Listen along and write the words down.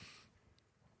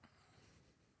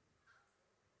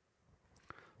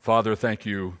Father, thank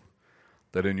you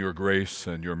that in your grace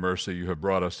and your mercy you have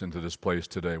brought us into this place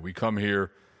today. We come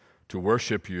here to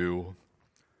worship you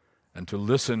and to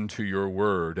listen to your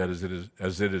word as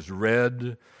it is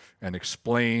read and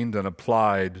explained and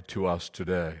applied to us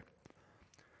today.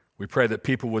 We pray that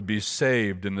people would be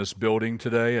saved in this building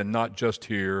today, and not just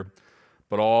here,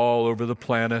 but all over the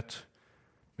planet.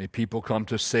 May people come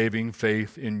to saving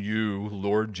faith in you,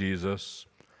 Lord Jesus.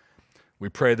 We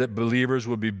pray that believers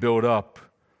would be built up,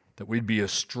 that we'd be a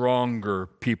stronger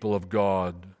people of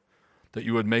God, that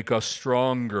you would make us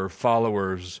stronger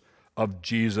followers of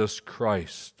Jesus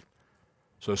Christ.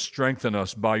 So strengthen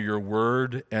us by your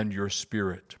word and your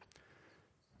spirit.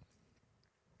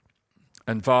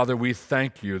 And Father, we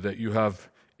thank you that you have,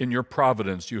 in your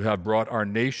providence, you have brought our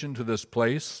nation to this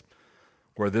place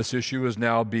where this issue is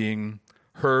now being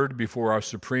heard before our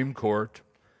Supreme Court.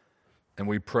 And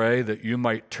we pray that you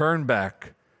might turn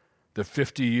back the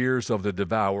 50 years of the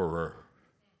devourer.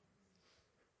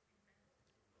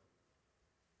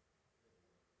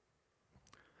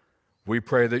 We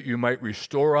pray that you might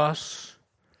restore us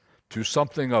to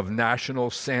something of national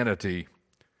sanity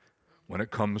when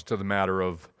it comes to the matter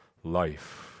of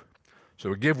life.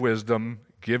 So give wisdom,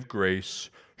 give grace.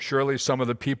 Surely some of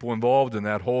the people involved in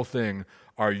that whole thing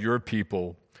are your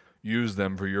people. Use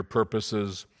them for your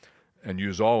purposes, and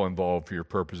use all involved for your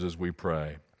purposes, we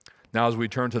pray. Now as we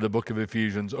turn to the book of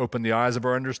Ephesians, open the eyes of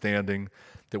our understanding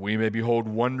that we may behold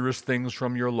wondrous things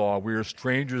from your law. We are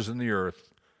strangers in the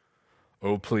earth.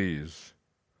 Oh, please,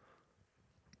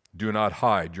 do not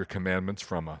hide your commandments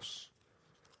from us.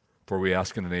 For we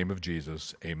ask in the name of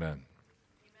Jesus, amen.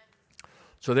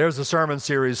 So there's the sermon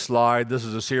series slide. This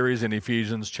is a series in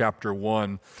Ephesians chapter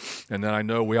 1. And then I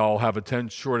know we all have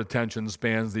short attention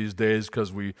spans these days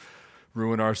because we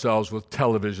ruin ourselves with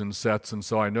television sets. And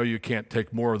so I know you can't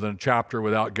take more than a chapter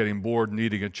without getting bored and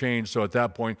needing a change. So at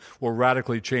that point, we'll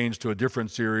radically change to a different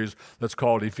series that's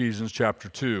called Ephesians chapter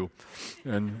 2.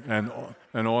 And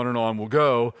on we'll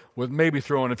go, with maybe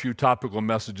throwing a few topical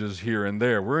messages here and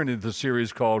there. We're into the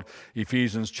series called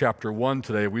Ephesians chapter 1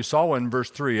 today. We saw in verse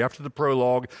 3, after the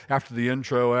prologue, after the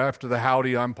intro, after the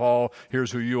howdy, I'm Paul,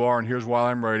 here's who you are, and here's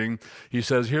why I'm writing. He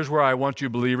says, here's where I want you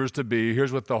believers to be.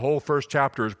 Here's what the whole first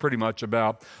chapter is pretty much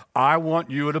about. I want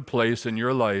you at a place in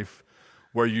your life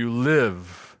where you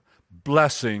live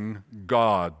blessing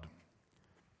God,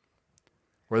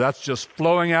 where that's just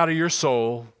flowing out of your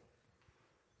soul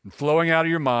and flowing out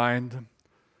of your mind,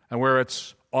 and where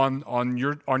it's on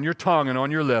your tongue and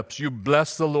on your lips. You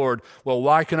bless the Lord. Well,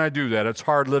 why can I do that? It's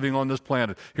hard living on this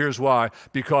planet. Here's why.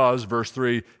 Because, verse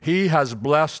 3, He has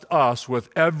blessed us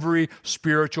with every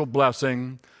spiritual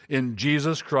blessing in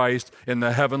Jesus Christ in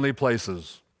the heavenly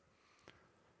places.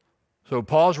 So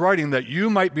Paul's writing that you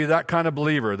might be that kind of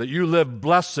believer, that you live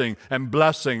blessing and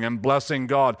blessing and blessing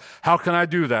God. How can I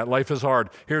do that? Life is hard.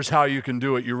 Here's how you can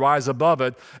do it. You rise above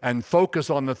it and focus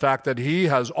on the fact that He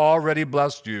has already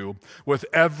blessed you with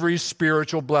every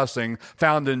spiritual blessing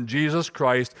found in Jesus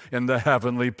Christ in the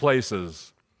heavenly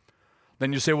places.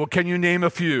 Then you say, well, can you name a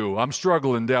few? I'm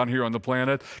struggling down here on the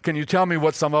planet. Can you tell me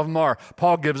what some of them are?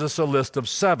 Paul gives us a list of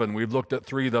 7. We've looked at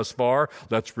 3 thus far.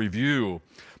 Let's review.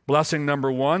 Blessing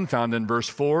number 1, found in verse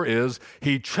 4, is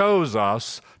He chose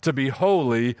us to be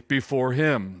holy before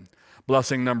Him.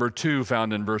 Blessing number 2,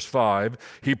 found in verse 5,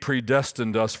 He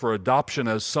predestined us for adoption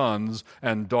as sons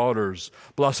and daughters.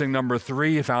 Blessing number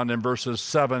 3, found in verses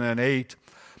 7 and 8,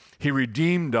 He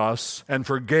redeemed us and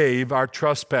forgave our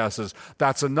trespasses.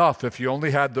 That's enough if you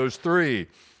only had those 3.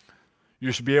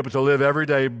 You should be able to live every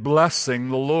day blessing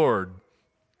the Lord.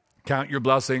 Count your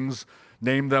blessings.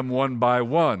 Name them one by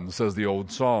one, says the old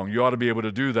song. You ought to be able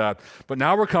to do that. But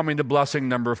now we're coming to blessing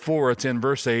number 4. It's in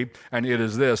verse 8, and it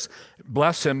is this.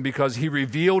 Bless Him because He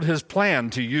revealed His plan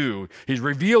to you. He's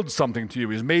revealed something to you.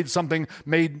 He's made something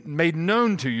made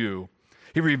known to you.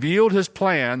 He revealed His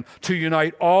plan to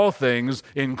unite all things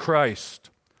in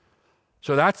Christ.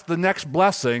 So that's the next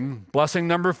blessing, blessing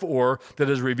number 4, that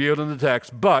is revealed in the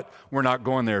text. But we're not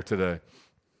going there today.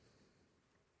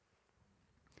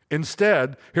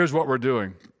 Instead, here's what we're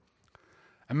doing.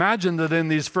 Imagine that in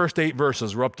these first 8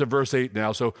 verses, we're up to verse 8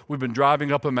 now, so we've been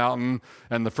driving up a mountain,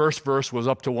 and the first verse was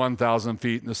up to 1,000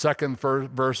 feet, and the second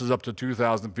verse is up to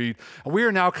 2,000 feet, and we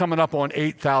are now coming up on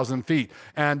 8,000 feet.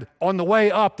 And on the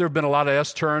way up, there have been a lot of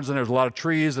S-turns, and there's a lot of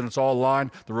trees, and it's all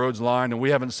lined, the road's lined, and we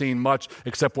haven't seen much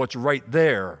except what's right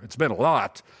there. It's been a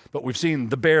lot, but we've seen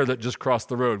the bear that just crossed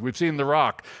the road. We've seen the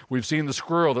rock. We've seen the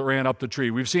squirrel that ran up the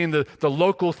tree. We've seen the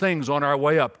local things on our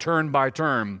way up, turn by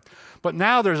turn. But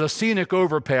now there's a scenic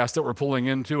overpass that we're pulling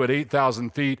into at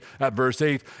 8,000 feet at verse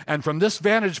 8. And from this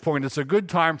vantage point, it's a good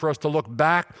time for us to look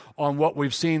back on what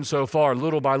we've seen so far,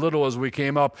 little by little as we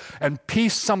came up, and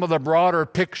piece some of the broader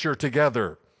picture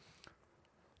together.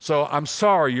 So I'm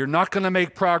sorry, you're not going to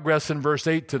make progress in verse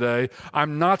 8 today.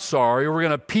 I'm not sorry. We're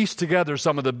going to piece together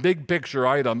some of the big picture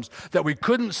items that we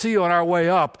couldn't see on our way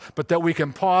up, but that we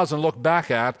can pause and look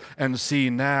back at and see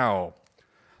now.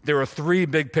 There are three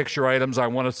big picture items I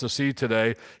want us to see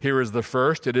today. Here is the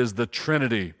first. It is the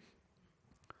Trinity.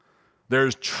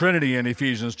 There's Trinity in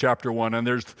Ephesians chapter 1,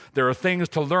 and there are things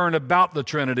to learn about the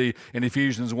Trinity in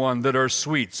Ephesians 1 that are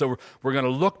sweet. So we're going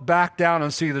to look back down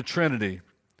and see the Trinity.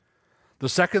 The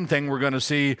second thing we're going to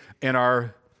see in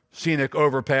our scenic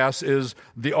overpass is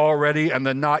the already and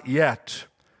the not yet.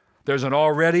 There's an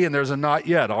already and there's a not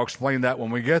yet. I'll explain that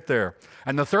when we get there.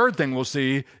 And the third thing we'll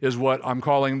see is what I'm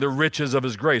calling the riches of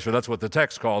his grace, or that's what the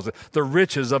text calls it, the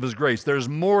riches of his grace. There's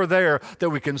more there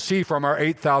that we can see from our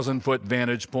 8,000-foot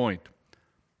vantage point.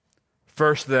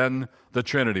 First, then, the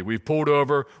Trinity. We've pulled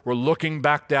over. We're looking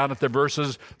back down at the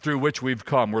verses through which we've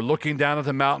come. We're looking down at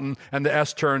the mountain and the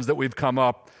S-turns that we've come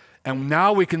up. And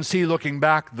now we can see, looking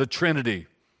back, the Trinity.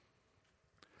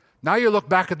 Now you look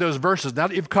back at those verses. Now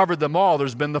that you've covered them all,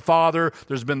 there's been the Father,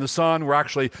 there's been the Son. We're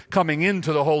actually coming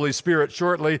into the Holy Spirit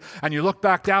shortly. And you look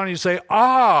back down and you say,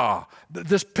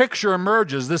 this picture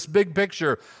emerges, this big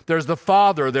picture. There's the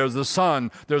Father, there's the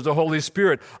Son, there's the Holy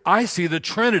Spirit. I see the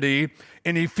Trinity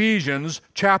in Ephesians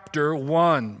chapter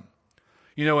 1.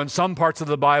 You know, in some parts of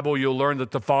the Bible, you'll learn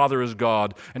that the Father is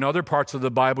God. In other parts of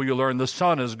the Bible, you'll learn the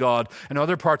Son is God. In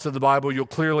other parts of the Bible, you'll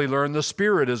clearly learn the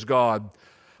Spirit is God.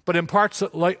 But in parts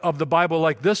of the Bible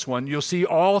like this one, you'll see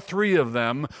all three of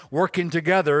them working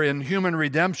together in human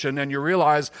redemption, and you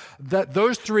realize that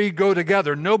those three go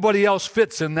together. Nobody else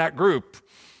fits in that group.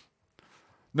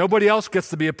 Nobody else gets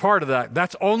to be a part of that.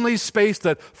 That's only space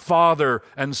that Father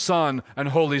and Son and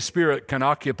Holy Spirit can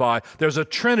occupy. There's a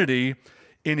Trinity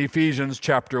in Ephesians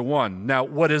chapter 1. Now,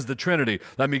 what is the Trinity?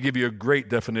 Let me give you a great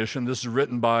definition. This is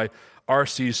written by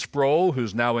R.C. Sproul,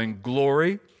 who's now in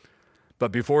glory.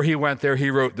 But before he went there,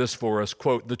 he wrote this for us,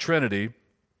 quote, "The Trinity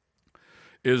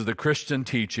is the Christian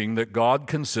teaching that God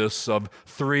consists of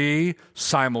three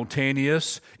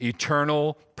simultaneous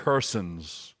eternal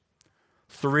persons."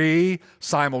 Three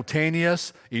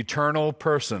simultaneous eternal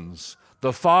persons.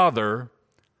 The Father,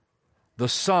 the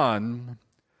Son,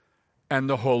 and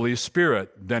the Holy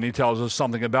Spirit. Then he tells us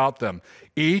something about them.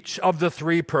 Each of the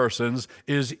three persons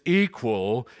is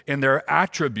equal in their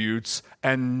attributes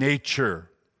and nature.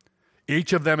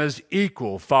 Each of them is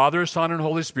equal, Father, Son, and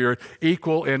Holy Spirit,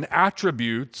 equal in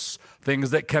attributes,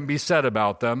 things that can be said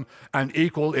about them, and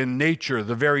equal in nature.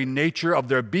 The very nature of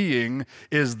their being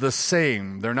is the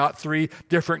same. They're not three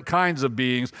different kinds of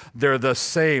beings. They're the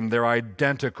same. They're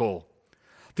identical.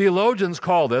 Theologians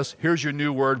call this, here's your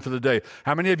new word for the day.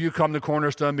 How many of you come to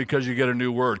Cornerstone because you get a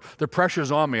new word? The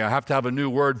pressure's on me. I have to have a new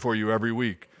word for you every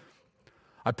week.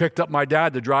 I picked up my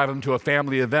dad to drive him to a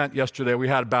family event yesterday. We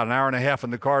had about an hour and a half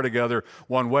in the car together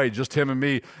one way, just him and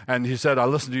me. And he said, "I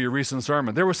listened to your recent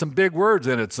sermon. There were some big words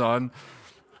in it, son."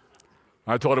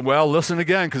 I told him, "Well, listen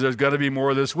again, because there's going to be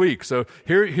more this week." So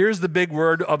here's the big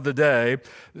word of the day.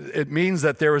 It means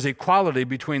that there is equality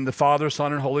between the Father,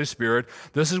 Son, and Holy Spirit.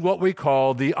 This is what we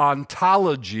call the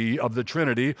ontology of the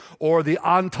Trinity, or the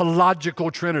ontological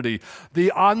Trinity.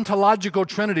 The ontological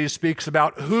Trinity speaks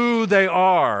about who they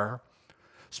are,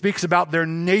 speaks about their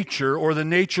nature, or the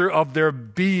nature of their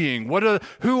being.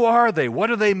 Who are they?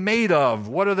 What are they made of?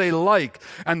 What are they like?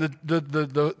 And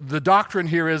the doctrine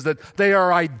here is that they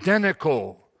are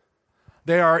identical.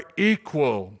 They are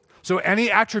equal. So any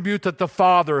attribute that the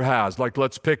Father has, like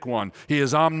let's pick one. He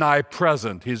is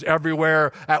omnipresent. He's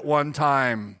everywhere at one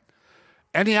time.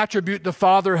 Any attribute the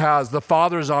Father has, the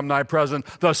Father is omnipresent.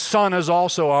 The Son is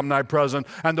also omnipresent.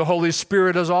 And the Holy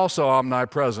Spirit is also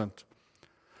omnipresent.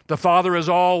 The Father is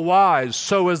all wise,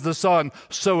 so is the Son,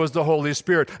 so is the Holy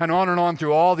Spirit, and on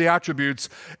through all the attributes.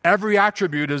 Every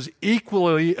attribute is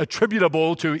equally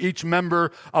attributable to each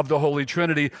member of the Holy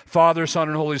Trinity. Father, Son,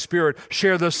 and Holy Spirit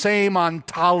share the same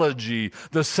ontology,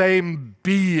 the same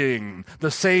being,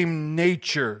 the same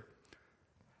nature.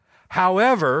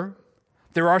 However,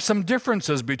 there are some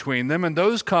differences between them, and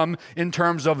those come in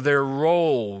terms of their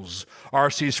roles.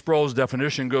 R.C. Sproul's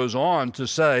definition goes on to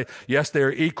say, yes, they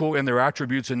are equal in their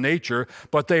attributes and nature,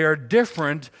 but they are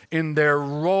different in their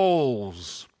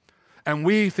roles. And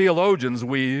we theologians,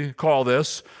 we call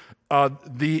this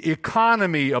the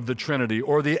economy of the Trinity,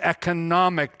 or the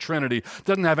economic Trinity. It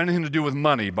doesn't have anything to do with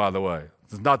money, by the way.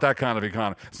 It's not that kind of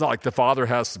economy. It's not like the Father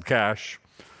has some cash.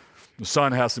 The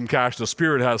Son has some cash. The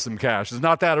Spirit has some cash. It's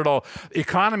not that at all.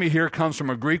 Economy here comes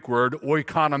from a Greek word,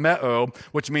 oikonomeo,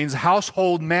 which means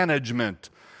household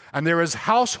management. And there is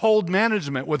household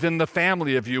management within the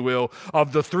family, if you will,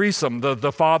 of the threesome,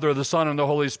 the Father, the Son, and the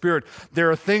Holy Spirit. There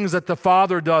are things that the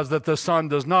Father does that the Son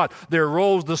does not. There are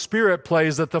roles the Spirit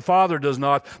plays that the Father does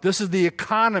not. This is the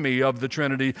economy of the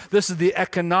Trinity. This is the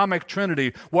economic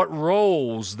Trinity, what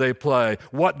roles they play,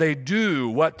 what they do,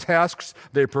 what tasks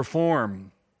they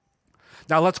perform.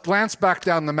 Now let's glance back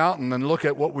down the mountain and look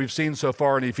at what we've seen so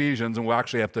far in Ephesians, and we'll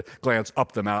actually have to glance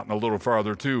up the mountain a little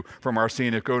farther too from our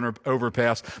scenic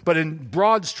overpass. But in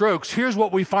broad strokes, here's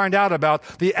what we find out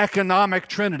about the economic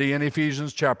Trinity in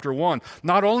Ephesians chapter 1.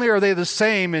 Not only are they the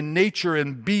same in nature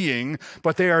and being,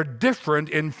 but they are different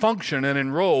in function and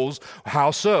in roles.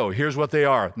 How so? Here's what they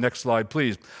are. Next slide,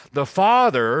 please. The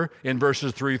Father, in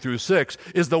verses 3 through 6,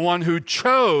 is the one who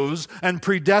chose and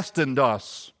predestined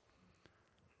us.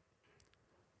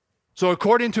 So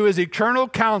according to his eternal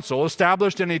counsel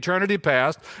established in eternity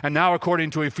past, and now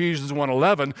according to Ephesians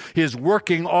 1:11, he is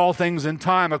working all things in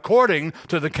time according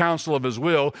to the counsel of his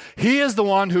will. He is the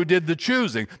one who did the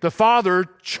choosing. The Father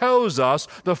chose us.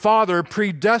 The Father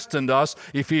predestined us,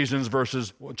 Ephesians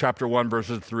chapter 1,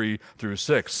 verses 3 through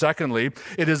 6. Secondly,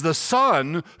 it is the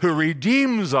Son who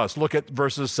redeems us. Look at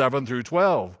verses 7 through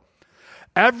 12.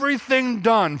 Everything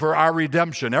done for our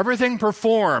redemption, everything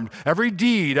performed, every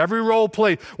deed, every role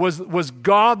played was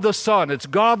God the Son. It's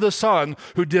God the Son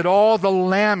who did all the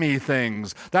lammy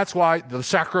things. That's why the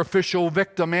sacrificial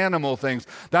victim animal things.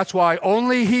 That's why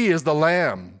only He is the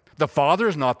Lamb. The Father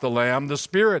is not the Lamb. The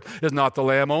Spirit is not the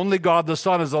Lamb. Only God the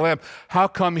Son is the Lamb. How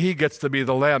come He gets to be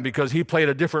the Lamb? Because He played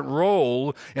a different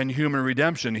role in human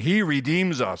redemption. He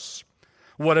redeems us.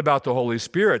 What about the Holy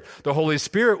Spirit? The Holy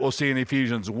Spirit, we'll see in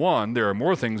Ephesians 1, there are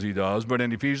more things He does, but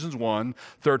in Ephesians 1,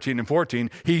 13 and 14,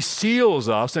 He seals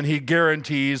us and He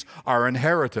guarantees our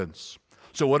inheritance.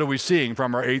 So what are we seeing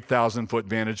from our 8,000-foot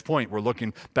vantage point? We're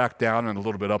looking back down and a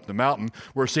little bit up the mountain.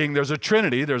 We're seeing there's a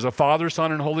Trinity. There's a Father,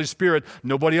 Son, and Holy Spirit.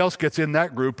 Nobody else gets in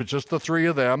that group. It's just the three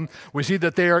of them. We see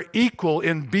that they are equal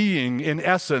in being, in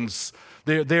essence.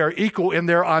 They are equal in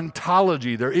their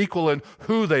ontology. They're equal in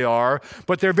who they are,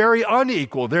 but they're very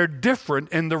unequal. They're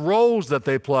different in the roles that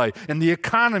they play. In the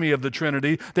economy of the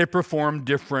Trinity, they perform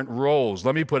different roles.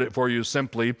 Let me put it for you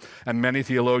simply, and many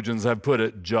theologians have put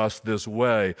it just this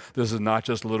way. This is not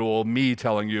just little old me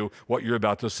telling you what you're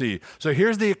about to see. So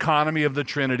here's the economy of the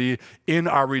Trinity in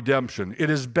our redemption. It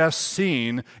is best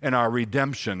seen in our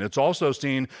redemption. It's also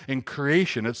seen in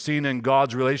creation. It's seen in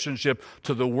God's relationship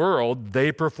to the world.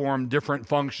 They perform different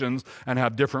functions and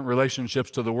have different relationships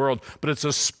to the world, but it's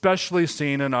especially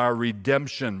seen in our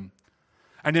redemption.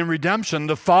 And in redemption,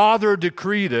 the Father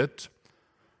decreed it,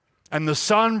 and the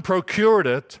Son procured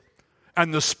it,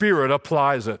 and the Spirit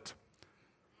applies it.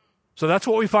 So that's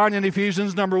what we find in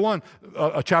Ephesians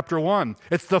chapter 1.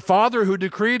 It's the Father who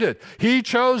decreed it. He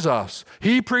chose us.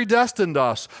 He predestined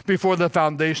us before the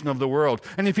foundation of the world.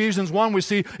 In Ephesians 1, we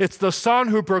see it's the Son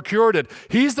who procured it.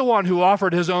 He's the one who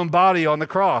offered His own body on the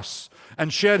cross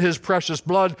and shed His precious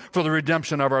blood for the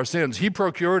redemption of our sins. He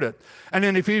procured it. And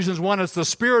in Ephesians 1, it's the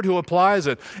Spirit who applies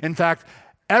it. In fact,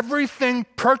 everything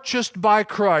purchased by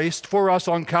Christ for us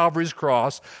on Calvary's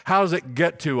cross, how does it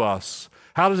get to us?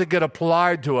 How does it get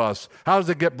applied to us? How does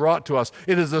it get brought to us?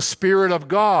 It is the Spirit of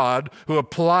God who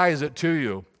applies it to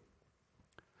you.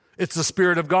 It's the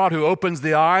Spirit of God who opens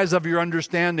the eyes of your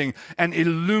understanding and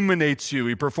illuminates you.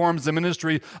 He performs the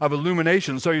ministry of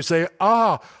illumination. So you say,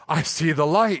 I see the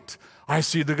light. I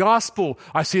see the gospel.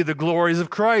 I see the glories of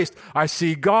Christ. I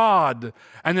see God.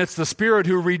 And it's the Spirit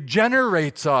who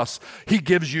regenerates us. He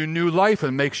gives you new life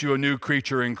and makes you a new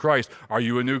creature in Christ. Are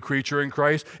you a new creature in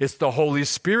Christ? It's the Holy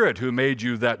Spirit who made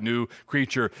you that new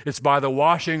creature. It's by the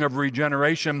washing of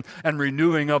regeneration and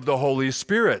renewing of the Holy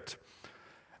Spirit.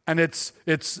 And it's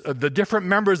the different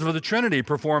members of the Trinity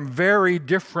perform very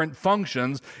different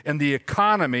functions in the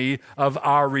economy of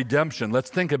our redemption. Let's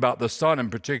think about the Son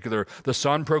in particular. The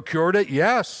Son procured it?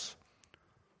 Yes.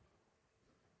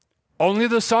 Only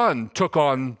the Son took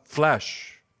on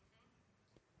flesh.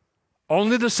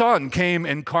 Only the Son came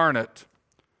incarnate.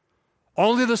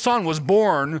 Only the Son was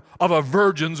born of a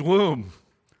virgin's womb.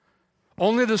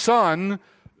 Only the Son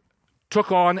took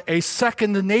on a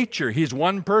second nature. He's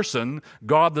one person,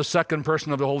 God, the second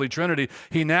person of the Holy Trinity.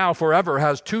 He now forever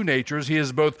has two natures. He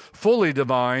is both fully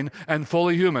divine and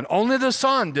fully human. Only the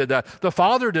Son did that. The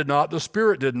Father did not. The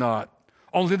Spirit did not.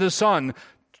 Only the Son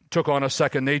took on a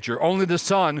second nature. Only the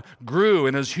Son grew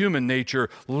in His human nature,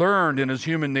 learned in His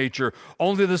human nature.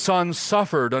 Only the Son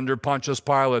suffered under Pontius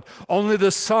Pilate. Only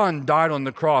the Son died on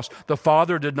the cross. The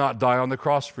Father did not die on the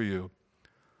cross for you.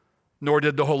 nor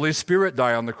did the Holy Spirit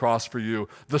die on the cross for you.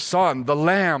 The Son, the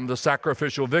Lamb, the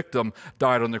sacrificial victim,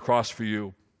 died on the cross for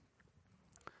you.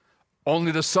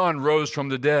 Only the Son rose from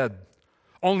the dead.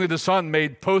 Only the Son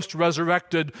made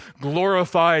post-resurrected,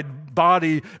 glorified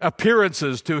body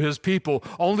appearances to his people.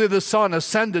 Only the Son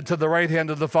ascended to the right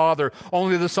hand of the Father.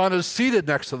 Only the Son is seated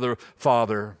next to the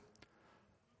Father.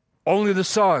 Only the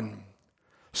Son.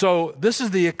 So this is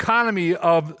the economy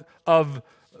of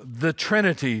the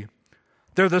Trinity.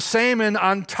 They're the same in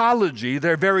ontology.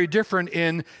 They're very different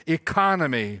in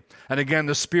economy. And again,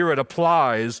 the Spirit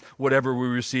applies whatever we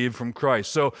receive from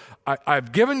Christ. So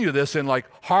I've given you this in like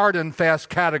hard and fast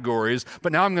categories,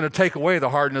 but now I'm going to take away the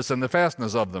hardness and the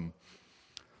fastness of them.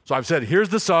 So I've said, here's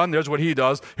the Son, there's what he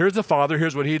does. Here's the Father,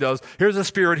 here's what he does. Here's the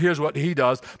Spirit, here's what he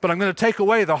does. But I'm going to take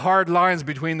away the hard lines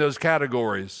between those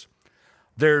categories.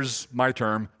 There's my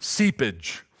term,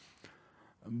 seepage.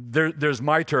 There's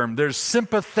my term. There's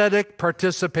sympathetic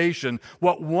participation.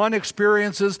 What one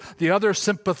experiences, the other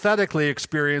sympathetically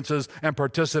experiences and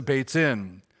participates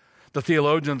in. The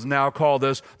theologians now call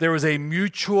this, there is a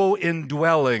mutual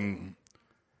indwelling.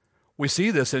 We see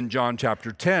this in John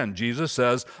chapter 10. Jesus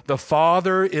says, the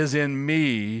Father is in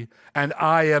me, and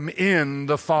I am in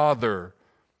the Father.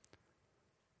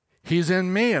 He's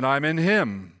in me, and I'm in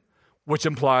him. Which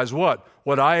implies what?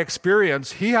 What I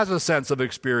experience, he has a sense of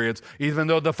experience. Even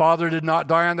though the Father did not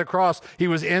die on the cross, he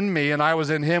was in me and I was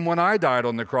in him when I died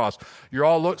on the cross. You're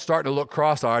all starting to look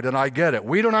cross-eyed, and I get it.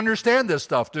 We don't understand this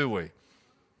stuff, do we?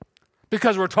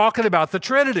 Because we're talking about the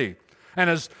Trinity.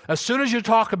 And as soon as you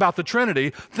talk about the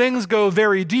Trinity, things go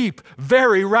very deep,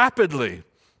 very rapidly.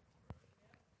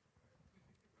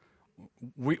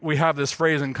 We have this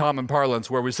phrase in common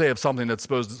parlance where we say of something that's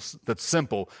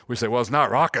simple, we say, well, it's not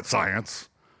rocket science.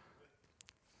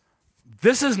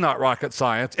 This is not rocket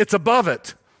science. It's above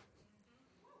it.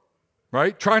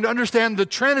 Right? Trying to understand the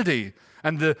Trinity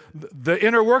and the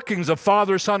inner workings of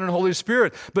Father, Son, and Holy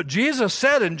Spirit. But Jesus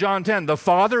said in John 10, the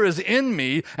Father is in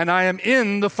me, and I am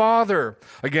in the Father.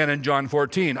 Again in John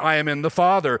 14, I am in the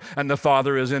Father, and the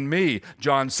Father is in me.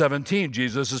 John 17,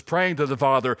 Jesus is praying to the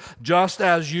Father, just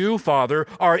as you, Father,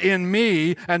 are in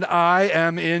me, and I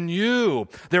am in you.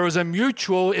 There is a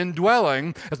mutual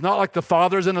indwelling. It's not like the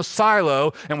Father's in a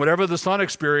silo, and whatever the Son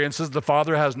experiences, the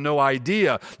Father has no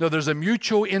idea. No, there's a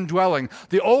mutual indwelling.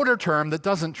 The older term that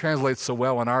doesn't translate so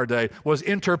well in our day was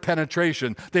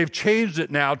interpenetration. They've changed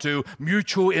it now to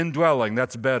mutual indwelling.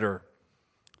 That's better.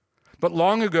 But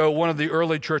long ago, one of the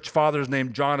early church fathers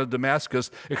named John of Damascus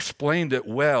explained it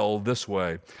well this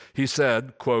way. He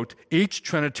said, quote, each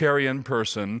Trinitarian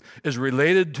person is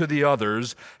related to the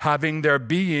others, having their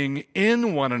being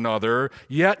in one another,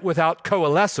 yet without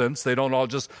coalescence. They don't all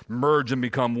just merge and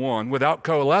become one. Without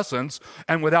coalescence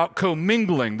and without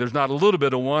commingling. There's not a little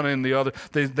bit of one in the other.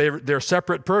 They're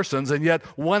separate persons, and yet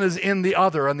one is in the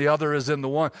other and the other is in the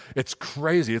one. It's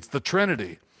crazy. It's the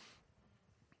Trinity.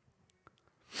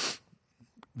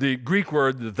 The Greek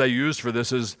word that they use for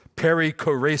this is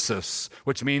perikoresis,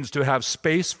 which means to have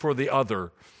space for the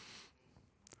other.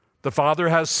 The Father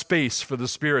has space for the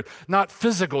Spirit, not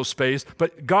physical space,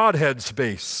 but Godhead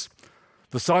space.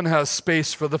 The Son has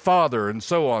space for the Father, and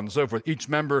so on and so forth, each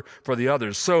member for the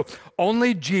others. So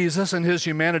only Jesus in his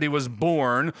humanity was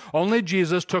born. Only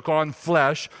Jesus took on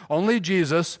flesh. Only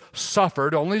Jesus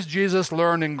suffered. Only Jesus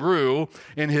learned and grew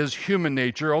in his human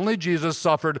nature. Only Jesus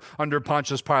suffered under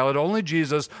Pontius Pilate. Only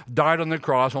Jesus died on the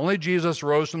cross. Only Jesus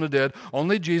rose from the dead.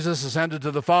 Only Jesus ascended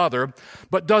to the Father.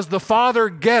 But does the Father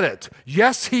get it?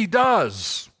 Yes, he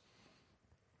does.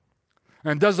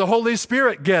 And does the Holy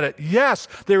Spirit get it? Yes,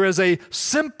 there is a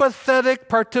sympathetic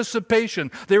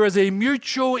participation. There is a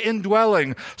mutual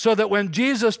indwelling, so that when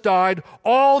Jesus died,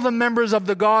 all the members of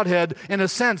the Godhead, in a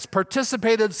sense,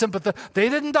 participated sympathetically. They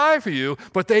didn't die for you,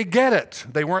 but they get it.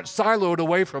 They weren't siloed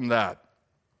away from that.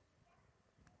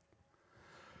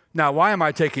 Now, why am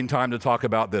I taking time to talk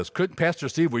about this? Pastor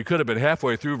Steve, we could have been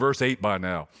halfway through verse 8 by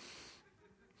now.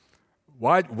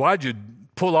 Why'd you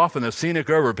pull off in the scenic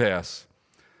overpass?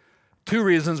 Two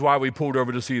reasons why we pulled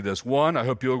over to see this. One, I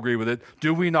hope you'll agree with it.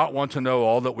 Do we not want to know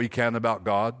all that we can about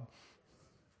God?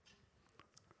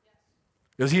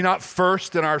 Is he not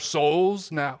first in our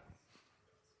souls now?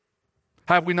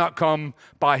 Have we not come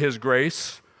by his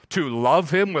grace to love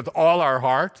him with all our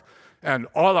heart and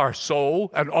all our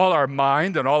soul and all our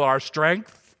mind and all our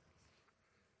strength?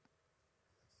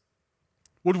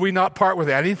 Would we not part with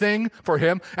anything for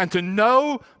him? And to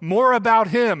know more about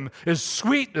him is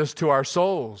sweetness to our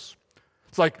souls.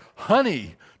 It's like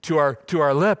honey to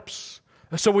our lips.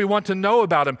 So we want to know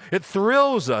about him. It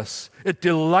thrills us. It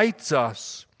delights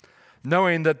us,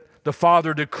 knowing that the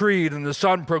Father decreed and the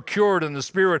Son procured and the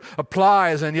Spirit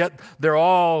applies, and yet they're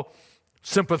all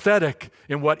sympathetic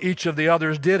in what each of the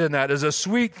others did in that is a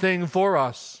sweet thing for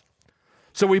us.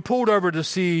 So we pulled over to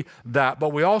see that,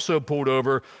 but we also pulled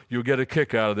over, you'll get a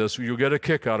kick out of this, you'll get a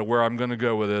kick out of where I'm going to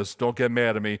go with this, don't get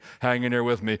mad at me, hang in there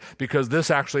with me, because this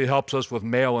actually helps us with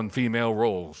male and female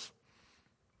roles.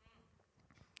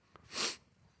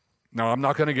 Now, I'm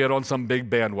not going to get on some big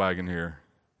bandwagon here,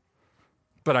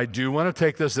 but I do want to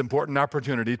take this important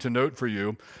opportunity to note for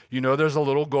you, there's a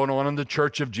little going on in the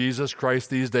Church of Jesus Christ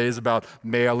these days about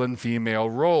male and female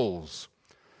roles.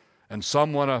 And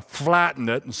some want to flatten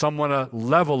it, and some want to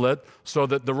level it so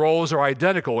that the roles are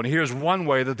identical. And here's one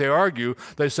way that they argue.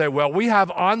 They say, well, we have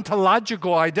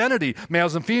ontological identity,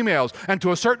 males and females. And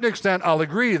to a certain extent, I'll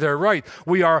agree, they're right.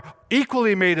 We are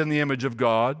equally made in the image of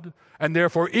God, and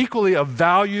therefore equally of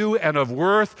value and of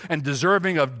worth and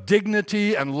deserving of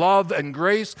dignity and love and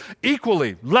grace.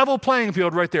 Equally. Level playing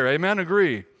field right there. Amen?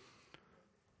 Agree.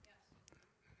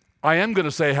 I am going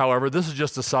to say, however, this is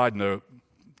just a side note.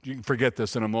 You can forget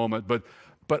this in a moment, but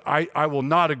I will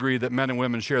not agree that men and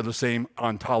women share the same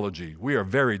ontology. We are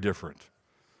very different.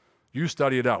 You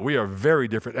study it out. We are very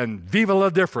different, and viva la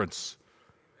difference.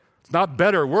 It's not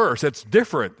better or worse. It's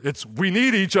different. We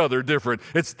need each other different.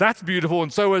 That's beautiful,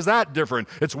 and so is that different.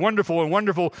 It's wonderful and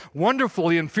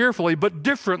wonderfully and fearfully, but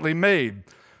differently made.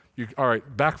 All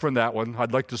right, back from that one.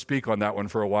 I'd like to speak on that one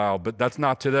for a while, but that's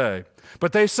not today.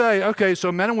 But they say, okay,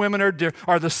 so men and women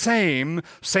are the same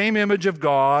image of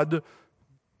God,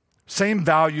 same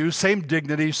value, same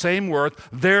dignity, same worth.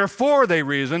 Therefore, they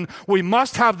reason, we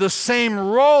must have the same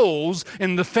roles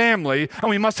in the family, and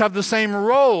we must have the same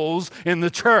roles in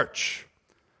the church.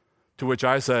 To which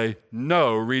I say,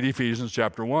 no, read Ephesians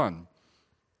chapter 1.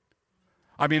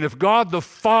 I mean, if God the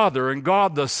Father and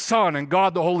God the Son and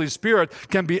God the Holy Spirit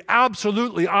can be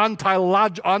absolutely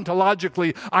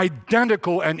ontologically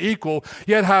identical and equal,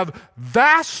 yet have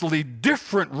vastly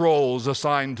different roles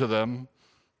assigned to them,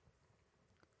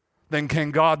 then can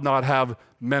God not have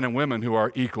men and women who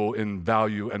are equal in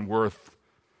value and worth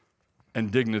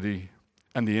and dignity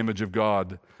and the image of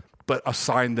God, but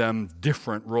assign them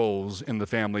different roles in the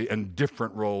family and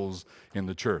different roles in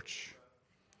the church?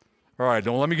 All right,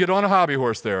 don't let me get on a hobby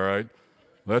horse there, all right?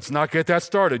 Let's not get that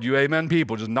started, you amen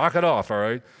people. Just knock it off, all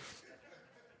right?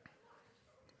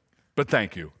 But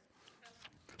thank you.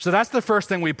 So that's the first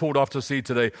thing we pulled off to see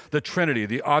today, the Trinity,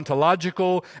 the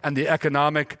ontological and the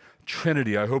economic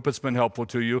Trinity. I hope it's been helpful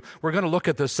to you. We're going to look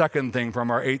at the second thing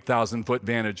from our 8,000-foot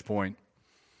vantage point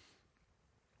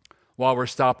while we're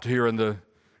stopped here in the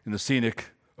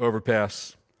scenic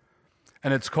overpass.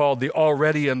 And it's called the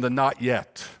already and the not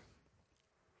yet.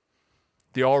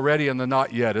 The already and the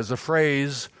not yet is a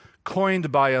phrase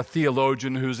coined by a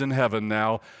theologian who's in heaven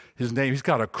now. He's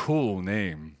got a cool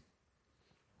name.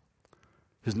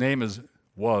 His name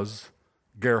was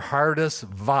Gerhardus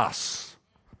Voss.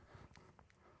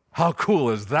 How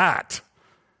cool is that?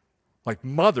 Like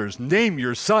mothers, name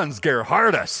your sons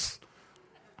Gerhardus.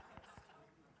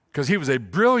 Because he was a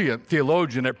brilliant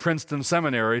theologian at Princeton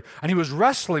Seminary, and he was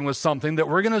wrestling with something that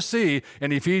we're going to see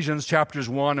in Ephesians chapters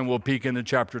 1, and we'll peek into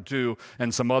chapter 2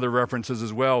 and some other references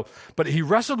as well. But he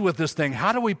wrestled with this thing.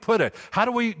 How do we put it? How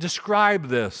do we describe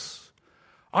this?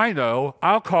 I know.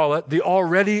 I'll call it the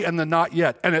already and the not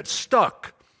yet. And it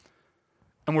stuck.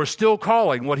 And we're still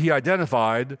calling what he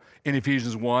identified in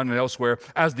Ephesians 1 and elsewhere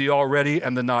as the already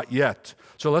and the not yet.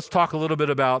 So let's talk a little bit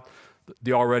about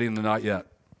the already and the not yet.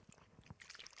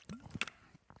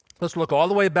 Let's look all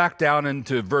the way back down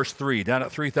into verse 3, down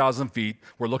at 3,000 feet.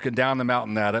 We're looking down the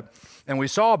mountain at it. And we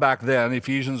saw back then,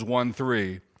 Ephesians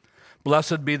 1:3,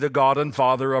 blessed be the God and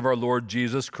Father of our Lord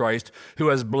Jesus Christ, who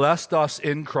has blessed us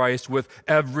in Christ with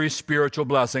every spiritual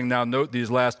blessing. Now note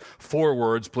these last 4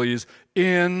 words, please.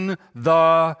 In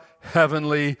the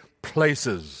heavenly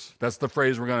places. That's the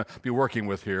phrase we're going to be working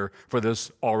with here for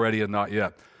this already and not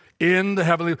yet. In the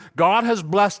heavenly, God has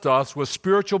blessed us with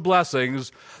spiritual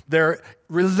blessings. They're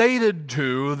related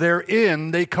to,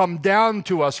 they come down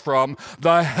to us from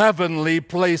the heavenly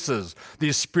places.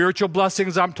 These spiritual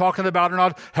blessings I'm talking about are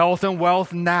not health and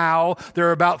wealth now.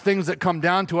 They're about things that come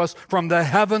down to us from the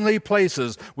heavenly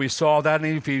places. We saw that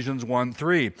in Ephesians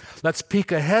 1:3. Let's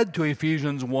peek ahead to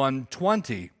Ephesians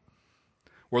 1:20.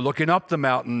 We're looking up the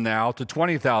mountain now to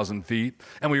 20,000 feet,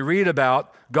 and we read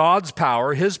about God's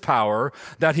power, his power,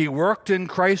 that he worked in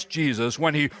Christ Jesus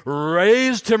when he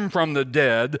raised him from the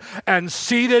dead and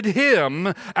seated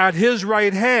him at his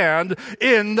right hand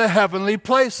in the heavenly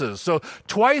places. So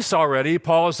twice already,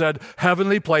 Paul said,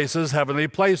 heavenly places, heavenly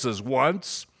places.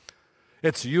 Once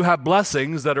It's you have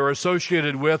blessings that are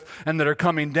associated with and that are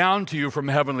coming down to you from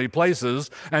heavenly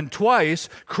places. And twice,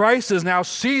 Christ is now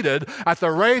seated at the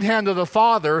right hand of the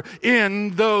Father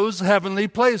in those heavenly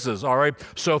places. All right,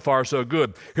 so far so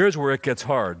good. Here's where it gets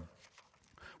hard.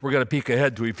 We're going to peek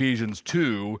ahead to Ephesians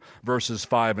 2, verses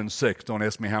 5 and 6. Don't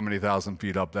ask me how many thousand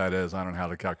feet up that is. I don't know how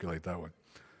to calculate that one.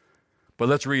 But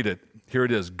let's read it. Here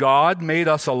it is. God made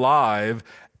us alive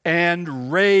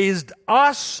and raised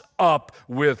us up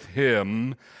with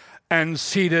him and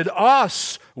seated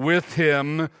us with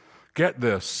him. Get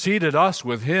this, seated us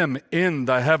with him in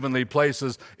the heavenly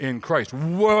places in Christ.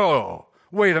 Whoa,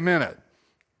 wait a minute.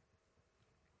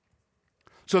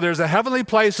 So there's the heavenly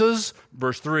places,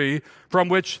 verse 3, from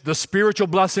which the spiritual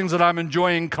blessings that I'm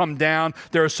enjoying come down.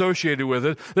 They're associated with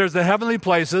it. There's the heavenly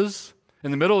places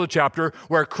in the middle of the chapter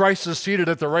where Christ is seated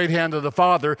at the right hand of the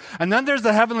Father. And then there's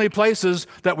the heavenly places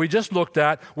that we just looked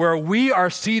at where we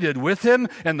are seated with him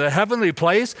in the heavenly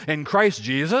place in Christ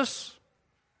Jesus.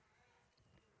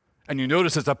 And you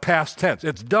notice it's a past tense.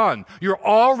 It's done.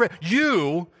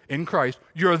 You in Christ,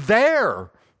 you're there.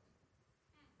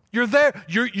 You're there.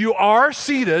 You are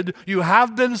seated. You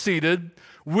have been seated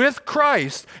with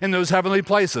Christ in those heavenly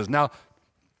places. Now,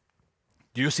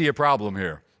 do you see a problem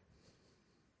here?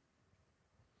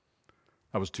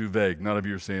 That was too vague. None of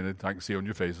you are seeing it. I can see it on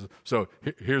your faces. So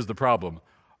here's the problem.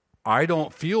 I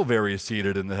don't feel very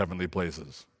seated in the heavenly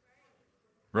places.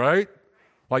 Right?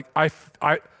 Like I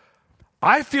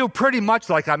feel pretty much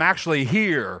like I'm actually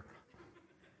here.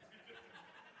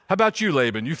 How about you,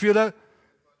 Laban? You feel that?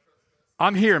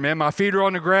 I'm here, man. My feet are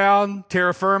on the ground,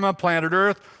 terra firma, planet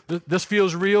Earth. This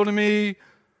feels real to me.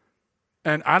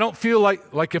 And I don't feel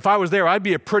like if I was there, I'd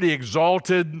be a pretty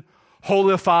exalted,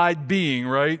 holified being,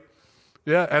 right?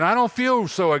 Yeah, and I don't feel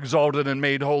so exalted and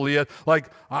made holy yet.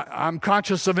 Like I'm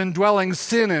conscious of indwelling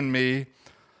sin in me.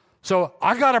 So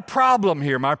I got a problem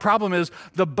here. My problem is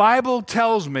the Bible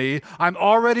tells me I'm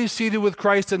already seated with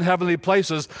Christ in heavenly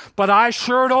places, but I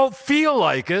sure don't feel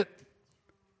like it.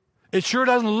 It sure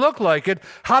doesn't look like it.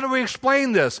 How do we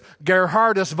explain this?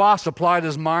 Gerhardus Voss applied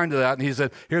his mind to that, and he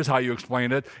said, here's how you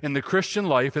explain it. In the Christian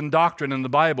life, in doctrine, in the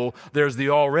Bible, there's the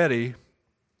already,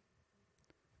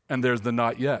 and there's the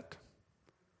not yet.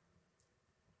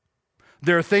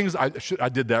 There are things, I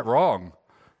did that wrong.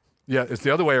 Yeah, it's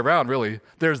the other way around, really.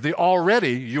 There's the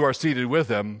already, you are seated with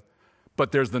him,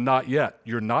 but there's the not yet.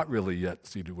 You're not really yet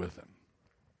seated with him.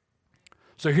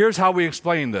 So here's how we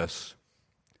explain this.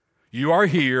 You are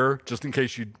here, just in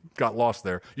case you got lost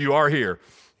there. You are here.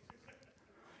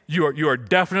 You are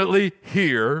definitely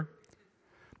here,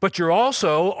 but you're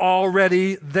also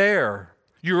already there.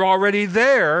 You're already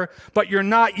there, but you're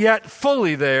not yet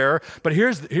fully there. But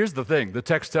here's the thing. The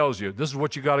text tells you, this is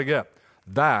what you got to get.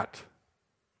 That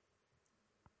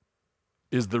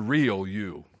is the real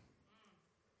you.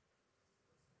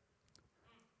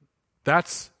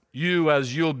 That's you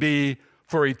as you'll be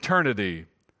for eternity.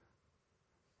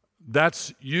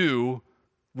 That's you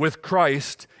with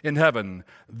Christ in heaven.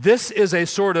 This is a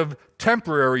sort of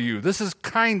temporary you. This is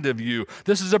kind of you.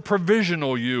 This is a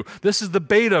provisional you. This is the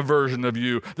beta version of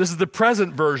you. This is the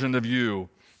present version of you.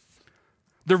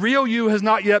 The real you has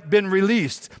not yet been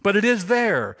released, but it is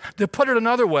there. To put it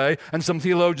another way, and some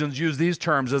theologians use these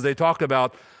terms as they talk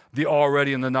about the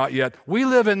already and the not yet. We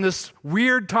live in this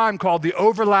weird time called the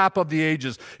overlap of the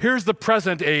ages. Here's the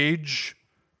present age,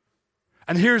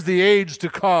 and here's the age to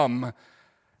come.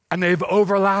 And they've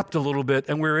overlapped a little bit,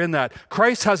 and we're in that.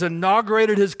 Christ has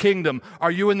inaugurated his kingdom. Are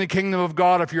you in the kingdom of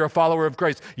God if you're a follower of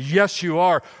Christ? Yes, you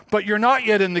are. But you're not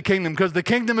yet in the kingdom because the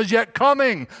kingdom is yet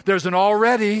coming. There's an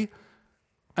already,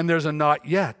 and there's a not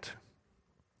yet.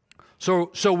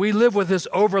 So we live with this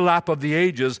overlap of the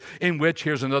ages in which,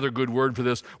 here's another good word for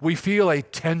this, we feel a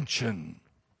tension.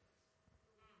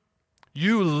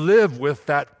 You live with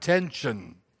that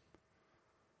tension.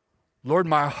 Lord,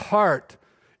 my heart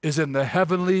is in the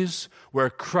heavenlies where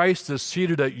Christ is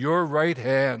seated at your right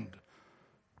hand.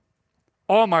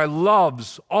 All my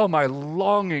loves, all my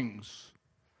longings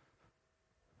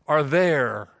are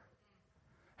there,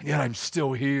 and yet I'm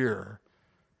still here.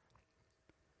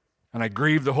 And I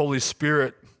grieve the Holy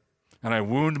Spirit, and I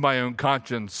wound my own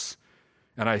conscience,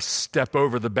 and I step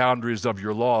over the boundaries of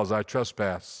your laws. I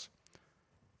trespass.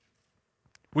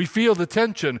 We feel the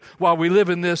tension while we live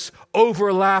in this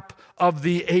overlap of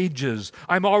the ages.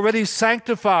 I'm already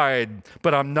sanctified,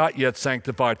 but I'm not yet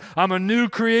sanctified. I'm a new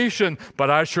creation, but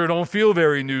I sure don't feel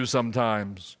very new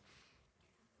sometimes.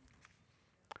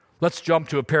 Let's jump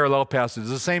to a parallel passage. At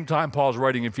the same time Paul's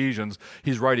writing Ephesians,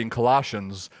 he's writing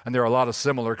Colossians, and there are a lot of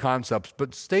similar concepts,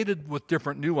 but stated with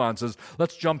different nuances.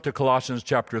 Let's jump to Colossians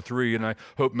chapter 3, and I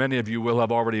hope many of you will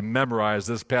have already memorized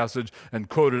this passage and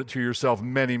quoted it to yourself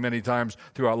many, many times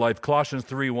throughout life. Colossians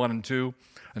 3, 1 and 2,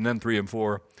 and then 3 and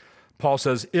 4. Paul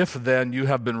says, if then you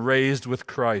have been raised with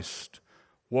Christ.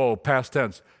 Whoa, past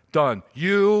tense. Done.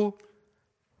 You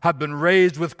have been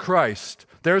raised with Christ.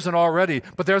 There's an already,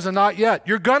 but there's a not yet.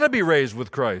 You're going to be raised with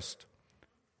Christ.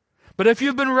 But if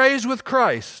you've been raised with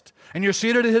Christ and you're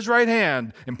seated at his right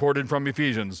hand, imported from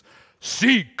Ephesians,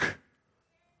 seek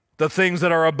the things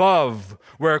that are above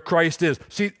where Christ is.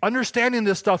 See, understanding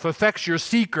this stuff affects your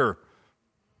seeker.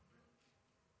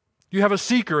 You have a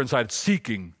seeker inside,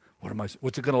 seeking.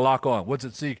 What's it going to lock on? What's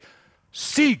it seek?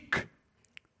 Seek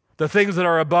the things that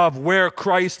are above where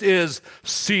Christ is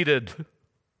seated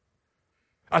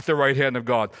at the right hand of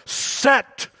God.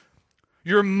 Set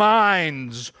your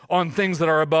minds on things that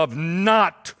are above,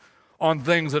 not on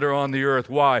things that are on the earth.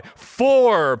 Why?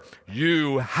 For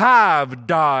you have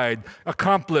died,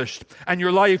 accomplished, and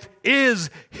your life is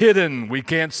hidden. We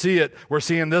can't see it. We're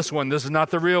seeing this one. This is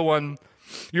not the real one.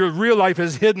 Your real life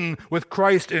is hidden with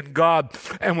Christ in God.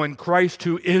 And when Christ,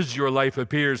 who is your life,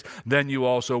 appears, then you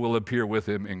also will appear with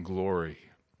him in glory.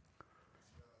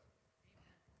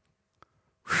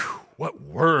 Whew. What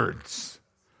words,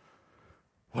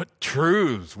 what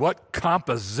truths, what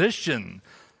composition.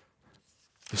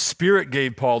 The Spirit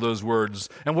gave Paul those words.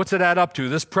 And what's it add up to?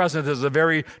 This present is a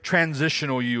very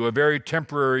transitional you, a very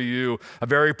temporary you, a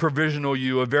very provisional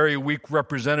you, a very weak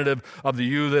representative of the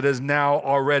you that is now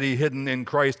already hidden in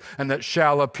Christ and that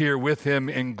shall appear with him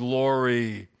in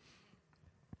glory.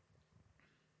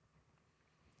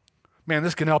 Man,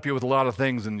 this can help you with a lot of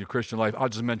things in your Christian life. I'll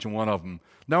just mention one of them.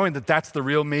 Knowing that that's the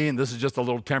real me and this is just a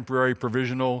little temporary,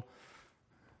 provisional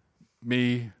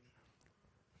me,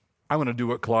 I want to do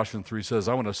what Colossians 3 says.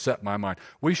 I want to set my mind.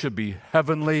 We should be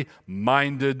heavenly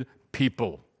minded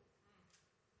people.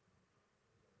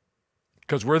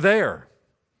 Because we're there.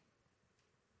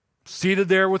 Seated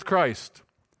there with Christ.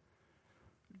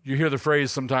 You hear the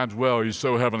phrase sometimes, well, he's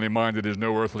so heavenly minded, he's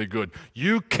no earthly good.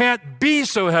 You can't be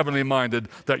so heavenly minded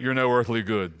that you're no earthly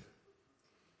good.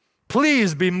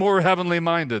 Please be more heavenly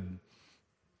minded.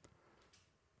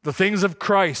 The things of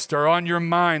Christ are on your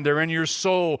mind. They're in your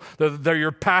soul. They're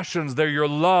your passions. They're your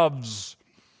loves.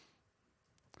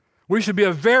 We should be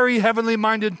a very heavenly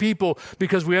minded people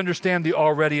because we understand the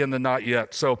already and the not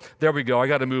yet. So there we go. I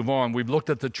got to move on. We've looked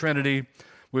at the Trinity.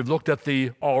 We've looked at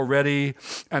the already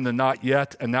and the not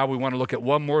yet. And now we want to look at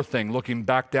one more thing, looking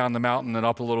back down the mountain and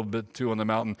up a little bit too on the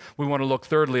mountain. We want to look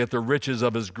thirdly at the riches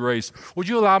of his grace. Would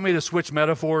you allow me to switch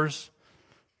metaphors?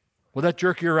 Will that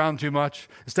jerk you around too much?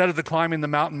 Instead of the climbing the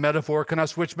mountain metaphor, can I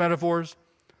switch metaphors?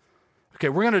 Okay,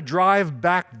 we're going to drive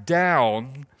back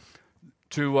down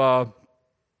to,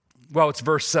 it's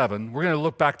verse 7. We're going to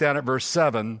look back down at verse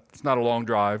 7. It's not a long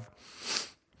drive.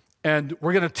 And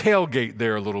we're going to tailgate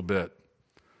there a little bit.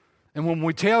 And when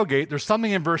we tailgate, there's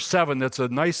something in verse 7 that's a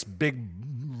nice big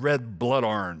red blood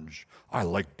orange. I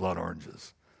like blood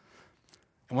oranges.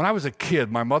 When I was a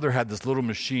kid, my mother had this little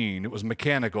machine. It was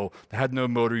mechanical. It had no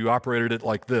motor. You operated it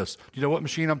like this. Do you know what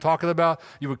machine I'm talking about?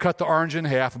 You would cut the orange in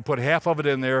half and put half of it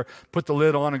in there, put the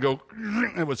lid on and go,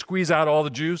 and it would squeeze out all the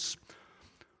juice.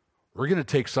 We're going to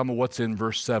take some of what's in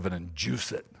verse 7 and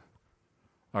juice it.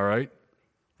 All right?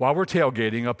 While we're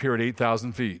tailgating up here at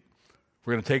 8,000 feet.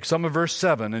 We're going to take some of verse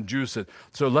 7 and juice it.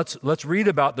 So let's read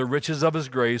about the riches of his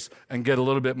grace and get a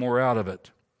little bit more out of it.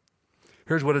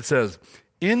 Here's what it says.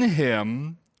 In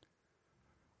him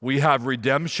we have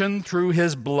redemption through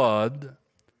his blood,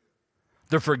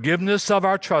 the forgiveness of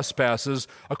our trespasses,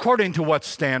 according to what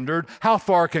standard? How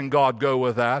far can God go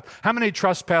with that? How many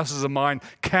trespasses of mine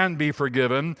can be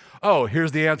forgiven? Oh,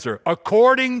 here's the answer.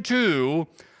 According to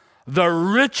the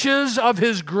riches of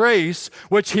his grace,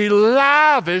 which he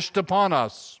lavished upon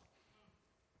us.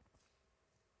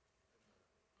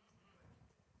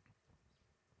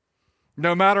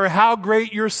 No matter how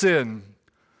great your sin,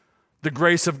 the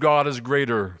grace of God is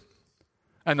greater,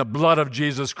 and the blood of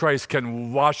Jesus Christ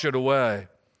can wash it away.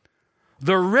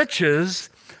 The riches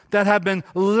that have been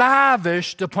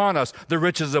lavished upon us. The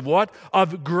riches of what?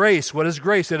 Of grace. What is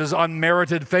grace? It is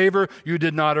unmerited favor. You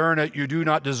did not earn it. You do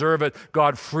not deserve it.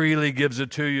 God freely gives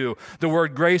it to you. The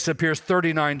word grace appears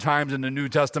 39 times in the New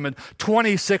Testament.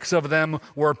 26 of them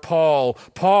were Paul.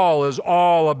 Paul is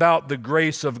all about the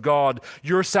grace of God.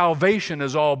 Your salvation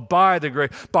is all by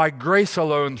grace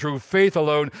alone, through faith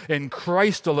alone, in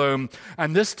Christ alone.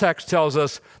 And this text tells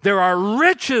us there are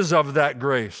riches of that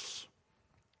grace.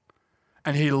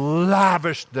 And he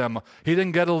lavished them. He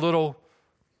didn't get a little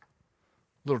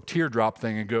little teardrop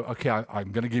thing and go, okay,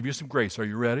 I'm going to give you some grace. Are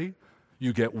you ready?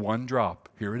 You get one drop.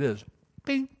 Here it is.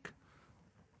 Bink.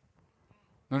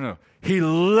 No. He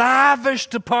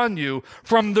lavished upon you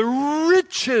from the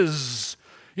riches.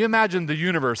 You imagine the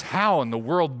universe. How in the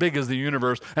world big is the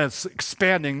universe? And it's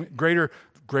expanding greater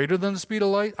than the speed of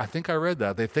light? I think I read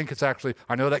that. They think it's actually,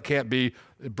 I know that can't be,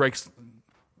 it breaks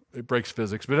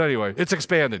physics. But anyway, it's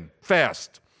expanding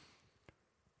fast.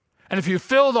 And if you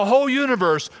fill the whole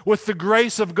universe with the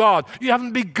grace of God, you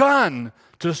haven't begun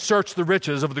to search the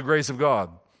riches of the grace of God.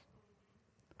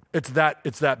 It's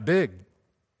that big.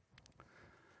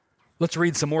 Let's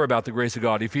read some more about the grace of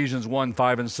God. Ephesians 1,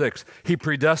 5, and 6. He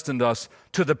predestined us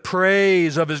to the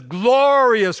praise of His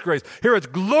glorious grace. Here it's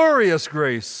glorious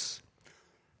grace.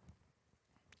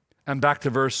 And back to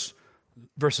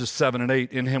verses 7 and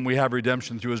 8. In Him we have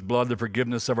redemption through His blood, the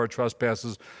forgiveness of our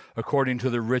trespasses, according to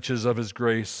the riches of His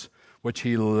grace, which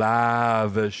He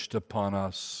lavished upon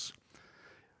us.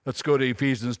 Let's go to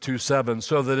Ephesians 2:7,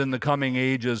 so that in the coming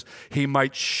ages He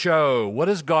might show. What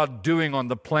is God doing on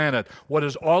the planet? What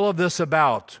is all of this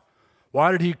about?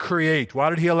 Why did He create? Why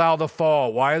did He allow the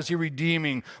fall? Why is He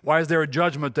redeeming? Why is there a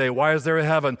judgment day? Why is there a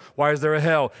heaven? Why is there a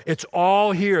hell? It's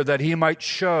all here that He might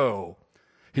show.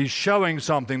 He's showing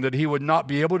something that He would not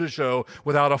be able to show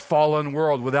without a fallen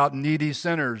world, without needy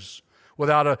sinners,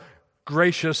 without a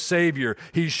gracious Savior.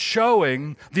 He's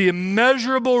showing the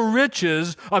immeasurable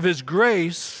riches of His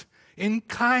grace in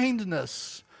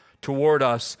kindness toward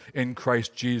us in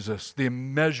Christ Jesus. The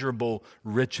immeasurable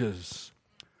riches.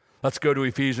 Let's go to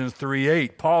Ephesians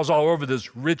 3:8. Paul's all over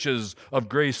this riches of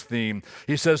grace theme.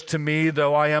 He says, to me,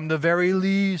 though I am the very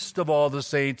least of all the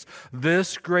saints,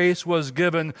 this grace was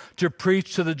given to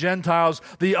preach to the Gentiles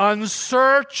the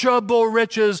unsearchable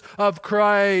riches of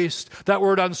Christ. That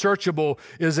word unsearchable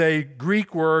is a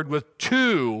Greek word with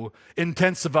two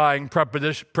intensifying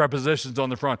prepositions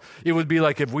on the front. It would be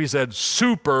like if we said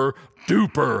super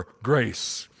duper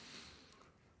grace.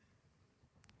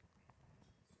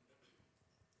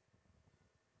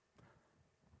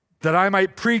 That I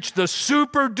might preach the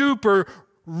super duper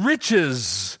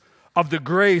riches of the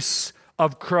grace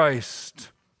of Christ.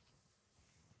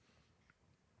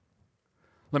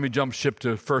 Let me jump ship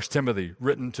to 1 Timothy,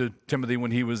 written to Timothy when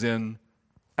he was in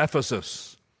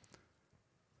Ephesus.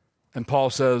 And Paul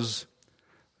says,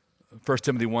 1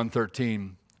 Timothy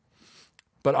 1:13,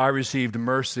 but I received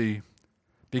mercy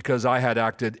because I had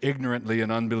acted ignorantly in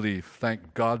unbelief.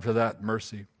 Thank God for that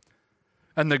mercy.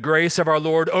 And the grace of our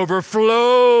Lord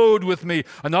overflowed with me.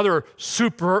 Another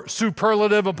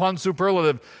superlative upon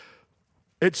superlative.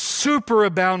 It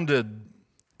superabounded.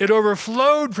 It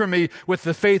overflowed for me with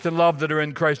the faith and love that are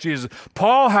in Christ Jesus.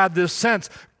 Paul had this sense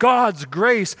God's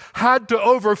grace had to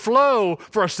overflow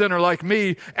for a sinner like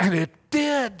me, and it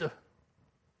did.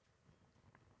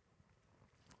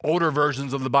 Older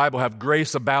versions of the Bible have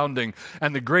grace abounding,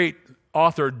 and the great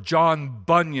author John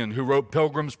Bunyan, who wrote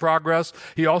Pilgrim's Progress,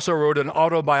 he also wrote an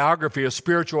autobiography, a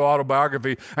spiritual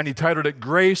autobiography, and he titled it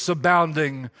Grace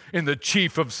Abounding in the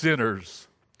Chief of Sinners.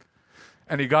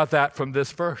 And he got that from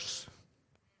this verse.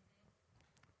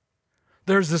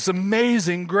 There's this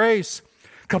amazing grace.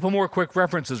 A couple more quick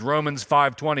references. Romans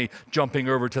 5:20, jumping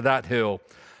over to that hill.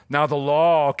 Now the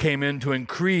law came in to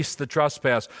increase the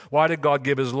trespass. Why did God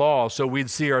give His law? So we'd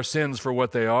see our sins for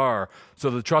what they are. So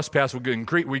the trespass would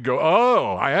increase. We'd go,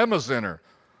 oh, I am a sinner.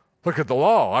 Look at the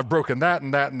law. I've broken that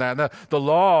and that and that and that. The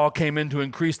law came in to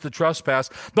increase the trespass.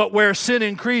 But where sin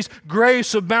increased,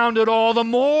 grace abounded all the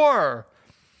more.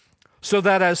 So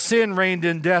that as sin reigned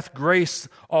in death, grace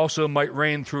also might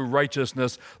reign through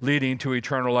righteousness, leading to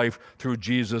eternal life through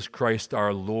Jesus Christ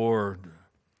our Lord.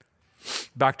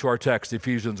 Back to our text,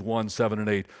 Ephesians 1, 7 and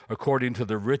 8. According to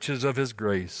the riches of His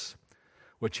grace,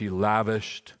 which He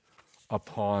lavished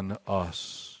upon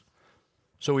us.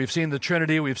 So we've seen the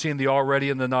Trinity, we've seen the already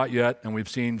and the not yet, and we've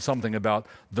seen something about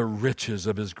the riches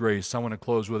of His grace. I want to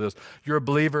close with this. You're a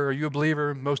believer. Are you a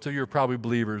believer? Most of you are probably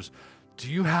believers.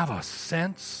 Do you have a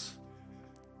sense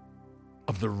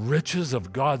of the riches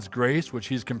of God's grace, which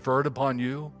He's conferred upon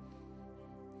you?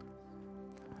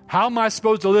 How am I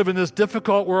supposed to live in this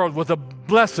difficult world with a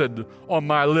blessed on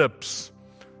my lips?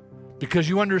 Because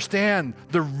you understand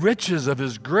the riches of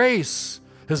His grace,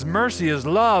 His mercy, His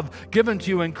love given to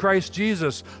you in Christ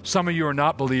Jesus. Some of you are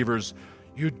not believers.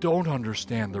 You don't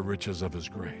understand the riches of His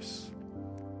grace.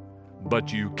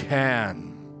 But you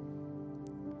can.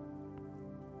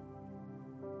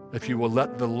 If you will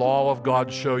let the law of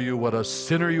God show you what a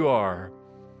sinner you are,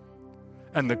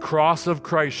 and the cross of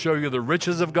Christ show you the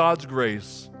riches of God's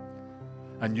grace,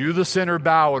 and you, the sinner,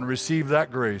 bow and receive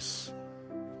that grace.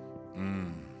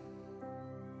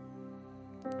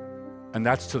 And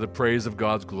that's to the praise of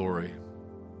God's glory.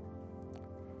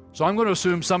 So I'm going to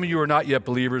assume some of you are not yet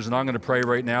believers, and I'm going to pray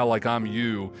right now like I'm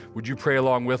you. Would you pray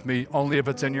along with me? Only if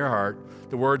it's in your heart.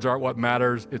 The words aren't what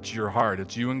matters. It's your heart.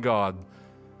 It's you and God.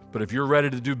 But if you're ready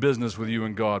to do business with you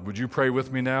and God, would you pray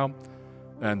with me now?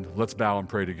 And let's bow and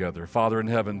pray together. Father in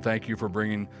heaven, thank you for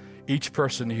bringing each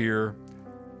person here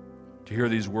to hear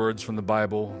these words from the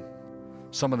Bible.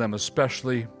 Some of them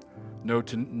especially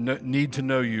need to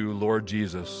know you, Lord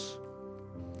Jesus,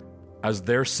 as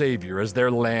their Savior, as their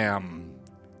Lamb.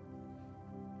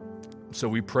 So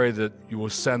we pray that you will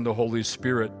send the Holy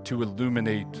Spirit to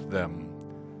illuminate them,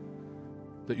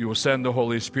 that you will send the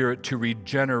Holy Spirit to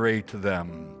regenerate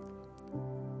them,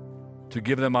 to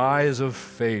give them eyes of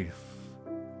faith.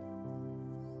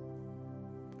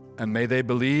 And may they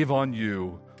believe on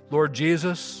you. Lord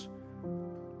Jesus,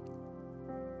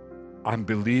 I'm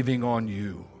believing on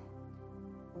you.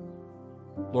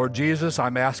 Lord Jesus,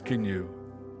 I'm asking you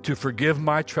to forgive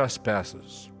my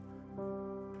trespasses,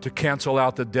 to cancel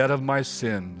out the debt of my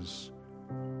sins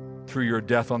through your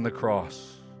death on the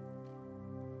cross.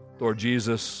 Lord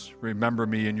Jesus, remember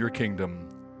me in your kingdom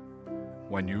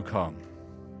when you come.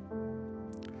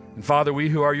 And Father, we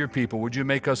who are your people, would you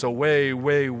make us a way,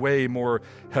 way, way more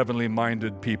heavenly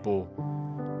minded people,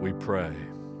 we pray.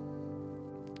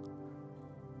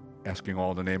 Asking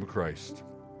all in the name of Christ.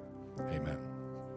 Amen.